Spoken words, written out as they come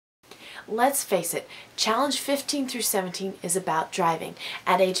let's face it, challenge 15 through 17 is about driving.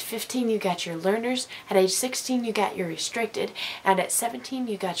 At age 15 you got your learners, at age 16 you got your restricted, and at 17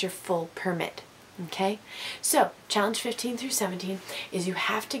 you got your full permit. Okay, so challenge 15 through 17 is you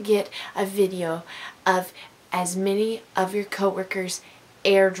have to get a video of as many of your coworkers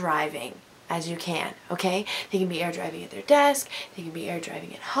air driving as you can. Okay, they can be air driving at their desk, they can be air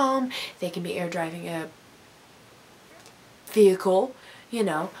driving at home, they can be air driving a vehicle, you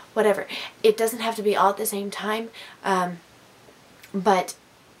know, whatever. It doesn't have to be all at the same time, but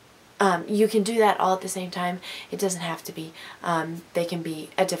you can do that all at the same time. It doesn't have to be. They can be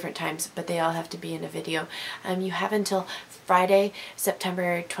at different times, but they all have to be in a video. You have until Friday,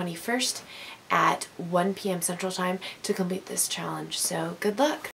 September 21st at 1 p.m. Central Time to complete this challenge. So good luck.